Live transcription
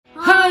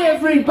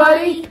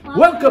everybody!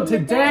 Welcome to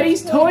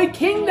Daddy's Toy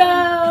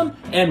Kingdom!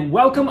 And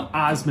welcome,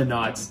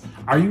 Osmonauts!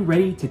 Are you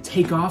ready to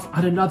take off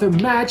on another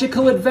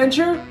magical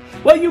adventure?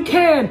 Well, you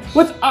can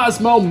with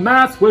Osmo,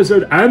 Math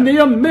Wizard, and the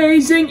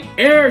Amazing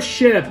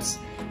Airships!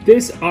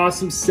 This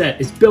awesome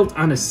set is built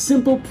on a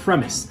simple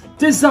premise.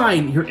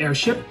 Design your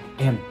airship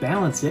and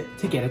balance it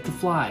to get it to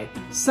fly.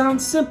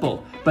 Sounds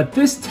simple, but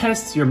this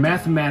tests your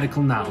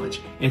mathematical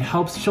knowledge. It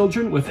helps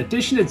children with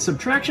addition and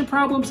subtraction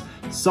problems,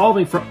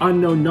 solving for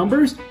unknown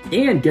numbers,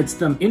 and gets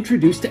them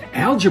introduced to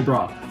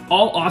algebra.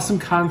 All awesome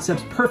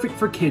concepts perfect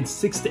for kids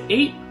 6 to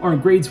 8 or in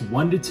grades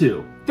 1 to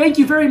 2. Thank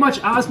you very much,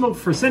 Osmo,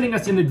 for sending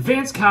us an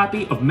advanced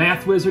copy of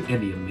Math Wizard and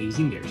the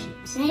Amazing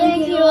Airships.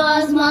 Thank you,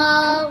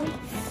 Osmo.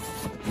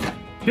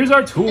 Here's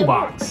our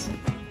toolbox.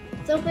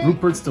 It's open.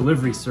 Rupert's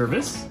delivery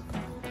service.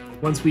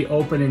 Once we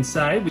open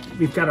inside,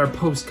 we've got our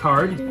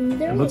postcard.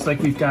 It looks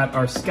like we've got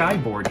our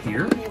skyboard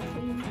here.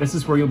 This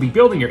is where you'll be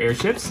building your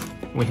airships.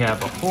 We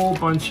have a whole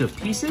bunch of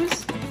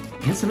pieces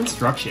and some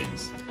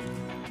instructions.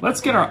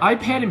 Let's get our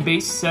iPad and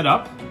base set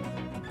up.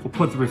 We'll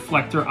put the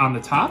reflector on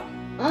the top.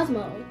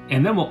 Osmo.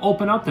 And then we'll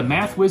open up the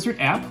Math Wizard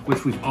app,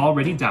 which we've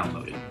already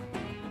downloaded.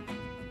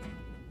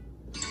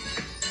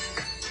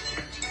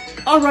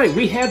 All right,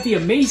 we have the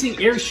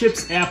Amazing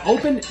Airships app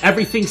open.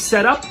 Everything's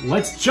set up.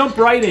 Let's jump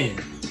right in.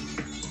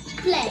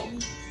 Play.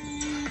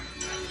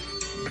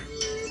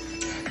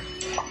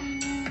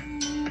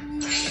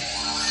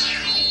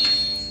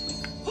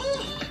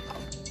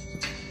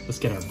 Let's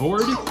get our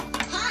board.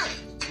 Hi,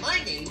 my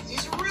name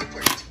is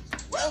Rupert.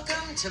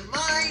 Welcome to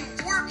my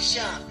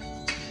workshop.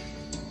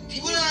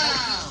 Can you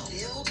help me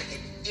build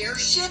an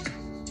airship?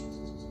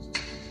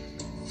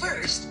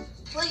 First,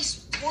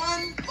 place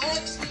one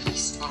box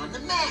piece on the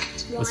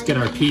mat. Let's get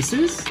our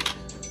pieces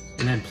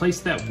and then place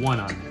that one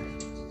on there.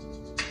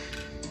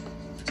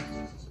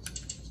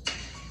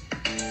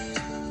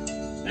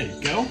 There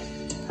you go.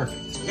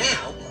 Perfect.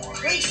 Now,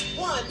 place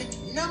one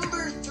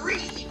number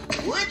 3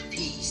 wood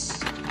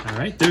piece. All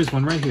right, there's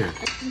one right here.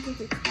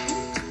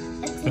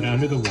 Put it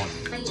under the one.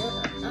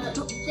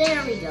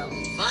 There we go.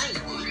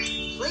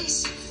 Finally,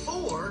 place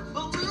 4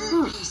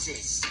 balloon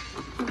pieces.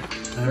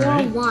 All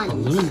right. Four ones.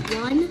 Balloon.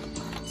 1,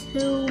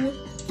 2,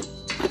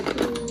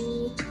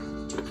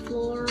 3,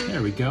 4.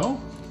 There we go.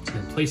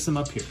 And place them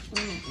up here.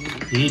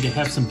 You need to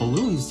have some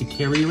balloons to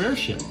carry your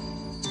airship. Go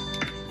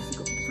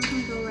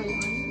right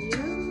on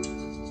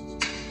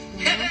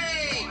here.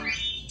 Hey!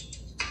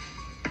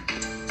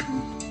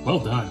 Well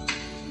done.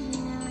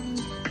 And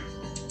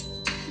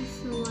this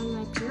is the one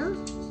right here.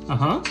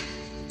 Uh-huh.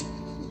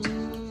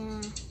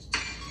 And,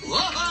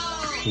 Whoa!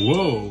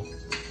 Whoa.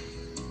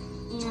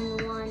 and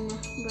one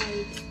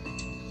right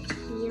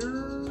here.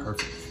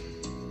 Perfect.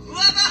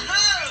 Whoa!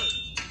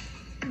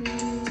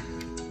 And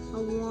a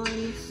one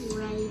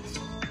right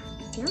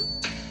here.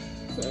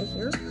 So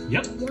here.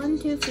 Yep. 1,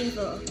 2, 3,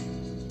 4.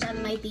 That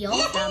might be all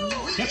of them.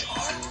 Yep.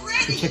 Are So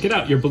ready. check it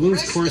out. Your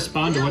balloons Press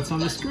correspond to the what's on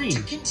the build screen.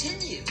 button to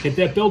continue. Hit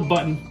that build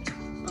button.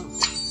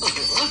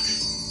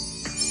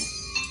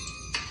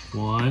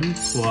 1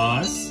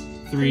 plus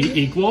 3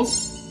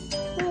 equals?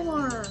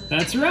 4.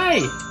 That's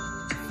right.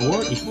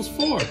 4 equals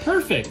 4.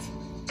 Perfect.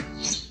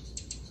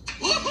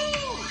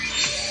 Woohoo!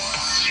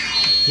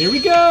 Here we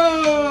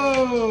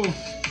go.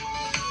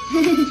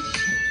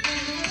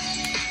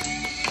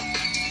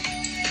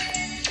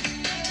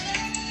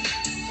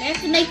 We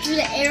have to make sure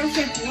the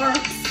airship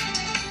works.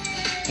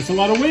 That's a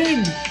lot of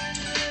wind.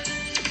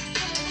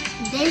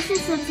 This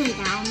is upside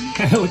down.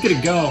 Look at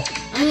it go.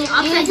 I mean,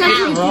 upside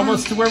down. We're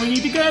almost to where we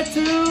need to get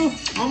to.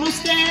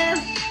 Almost there.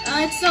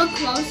 It's so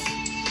close.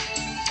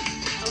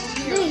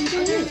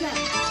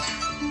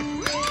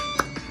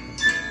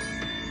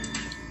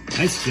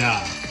 Nice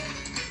job.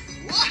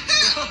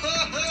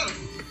 Whoa!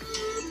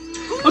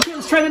 Okay,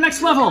 let's try the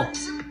next level.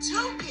 Some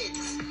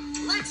tokens.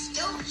 Let's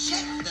go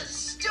check the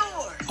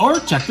store. Or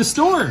check the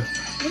store.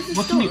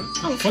 What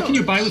can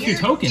you buy with your Here,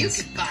 tokens?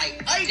 You can buy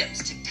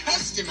items to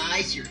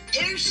customize your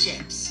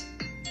airships.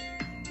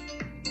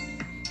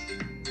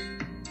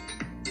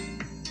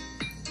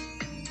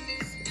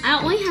 I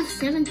only have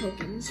 7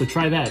 tokens. So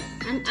try that.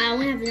 I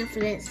only have enough for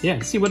this. Yeah,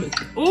 see what.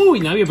 Oh,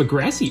 now you have a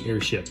grassy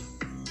airship.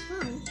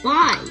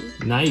 Why?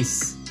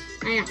 Nice.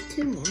 I have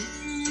 2 more.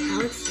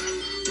 Now it's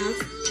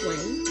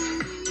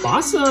 20.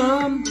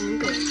 Awesome.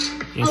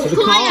 Answer the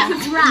call.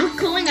 We're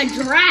calling a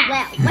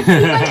giraffe.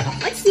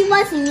 What's he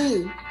wants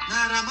me?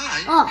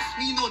 Oh,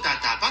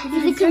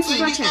 this is a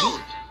construction.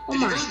 Oh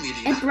my.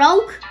 It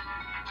broke?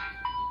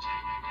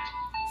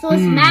 So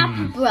his map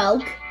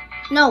broke.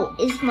 No,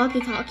 it's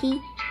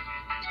walkie-talkie.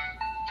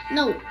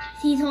 No,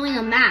 he's holding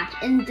a map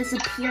and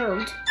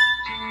disappeared.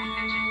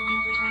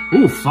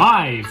 Ooh,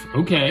 5.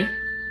 Okay.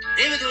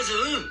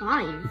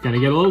 5. Gonna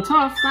get a little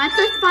tough. 5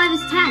 plus 5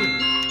 is 10.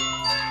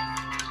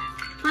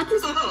 5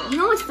 plus, you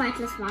know what's 5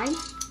 plus 5?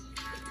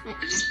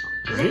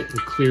 Alright,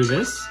 we'll clear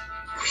this.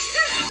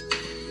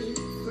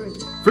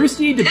 First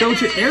you need to build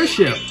your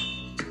airship.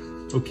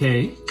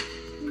 Okay.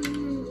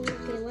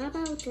 Okay, what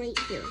about right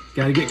here?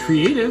 Gotta get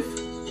creative.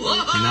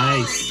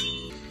 Nice.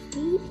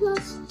 3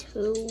 plus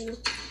 2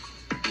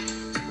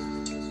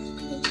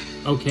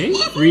 Okay,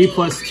 3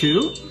 plus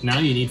 2. Now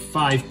you need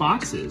 5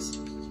 boxes.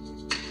 1,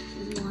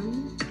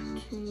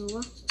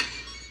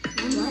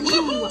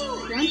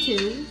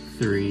 2,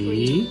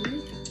 3.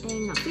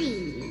 and a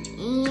 3,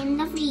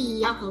 and a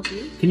 3. I'll help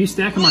you. Can you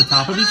stack them on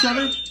top of each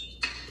other?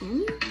 Can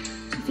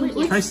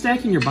you? Try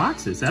stacking your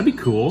boxes. That'd be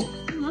cool.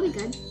 That'll be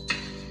good.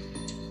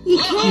 You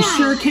can. You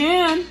sure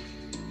can.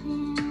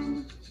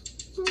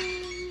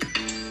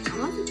 I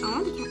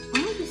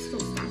want to still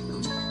stack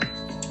them.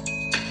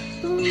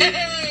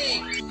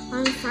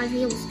 5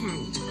 equals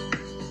 10.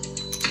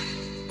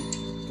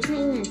 This isn't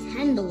even a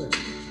 10 balloon.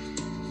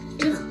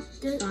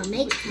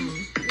 Make 10.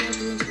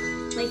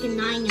 Like a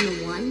 9 and a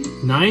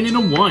 1. 9 and a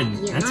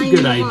 1. Yeah, that's a 9 good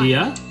and a 1.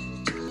 idea.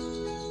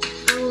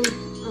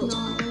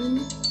 9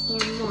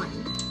 and 1.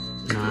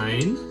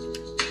 9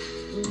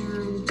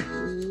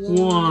 and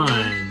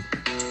 1.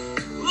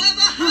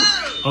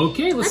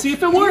 Okay, let's see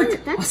if it worked.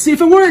 That's- Let's see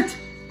if it worked.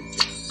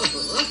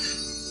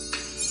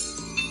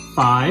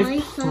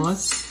 5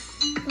 plus.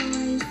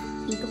 5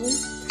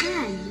 equals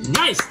 10.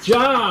 Nice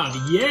job!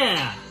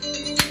 Yeah!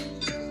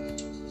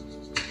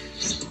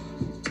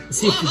 Let's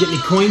see if we get any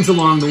coins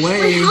along the Wait,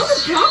 way. how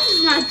the box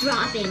is not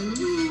dropping?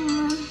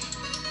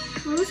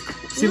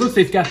 See, look,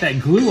 they've got that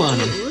glue on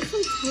them.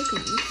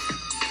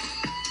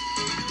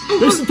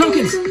 Where's some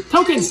tokens? There's some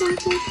tokens! Tokens!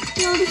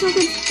 Yeah, the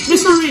tokens.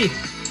 Mystery!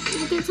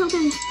 Look at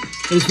tokens.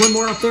 There's one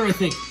more up there, I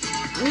think.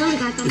 I already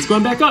got them. It's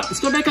going back up. It's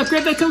going back up.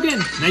 Grab that token.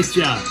 Nice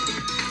job.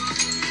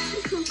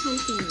 There's no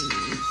tokens.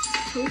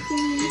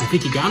 Tokens. I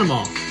think you got them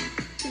all.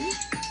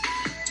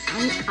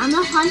 I'm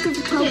the hunter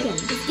for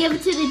tokens. Let's give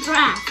it to the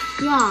draft.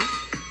 Yeah.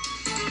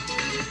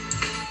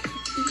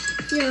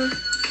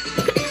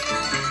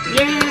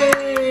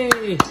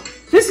 Yay!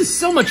 This is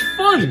so much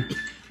fun!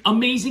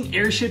 Amazing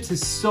Airships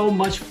is so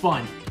much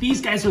fun.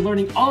 These guys are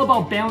learning all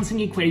about balancing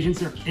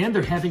equations and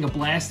they're having a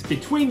blast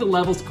between the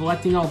levels,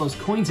 collecting all those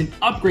coins and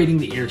upgrading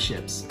the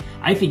airships.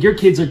 I think your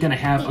kids are gonna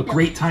have a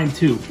great time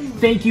too.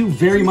 Thank you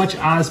very much,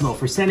 Osmo,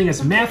 for sending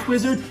us Math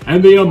Wizard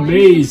and the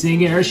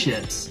Amazing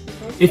Airships.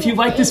 If you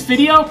like this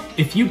video,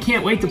 if you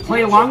can't wait to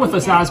play along with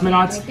us,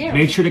 Osmonauts,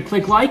 make sure to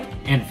click like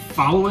and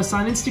follow us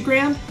on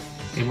Instagram.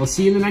 And we'll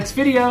see you in the next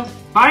video.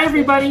 Bye,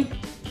 everybody!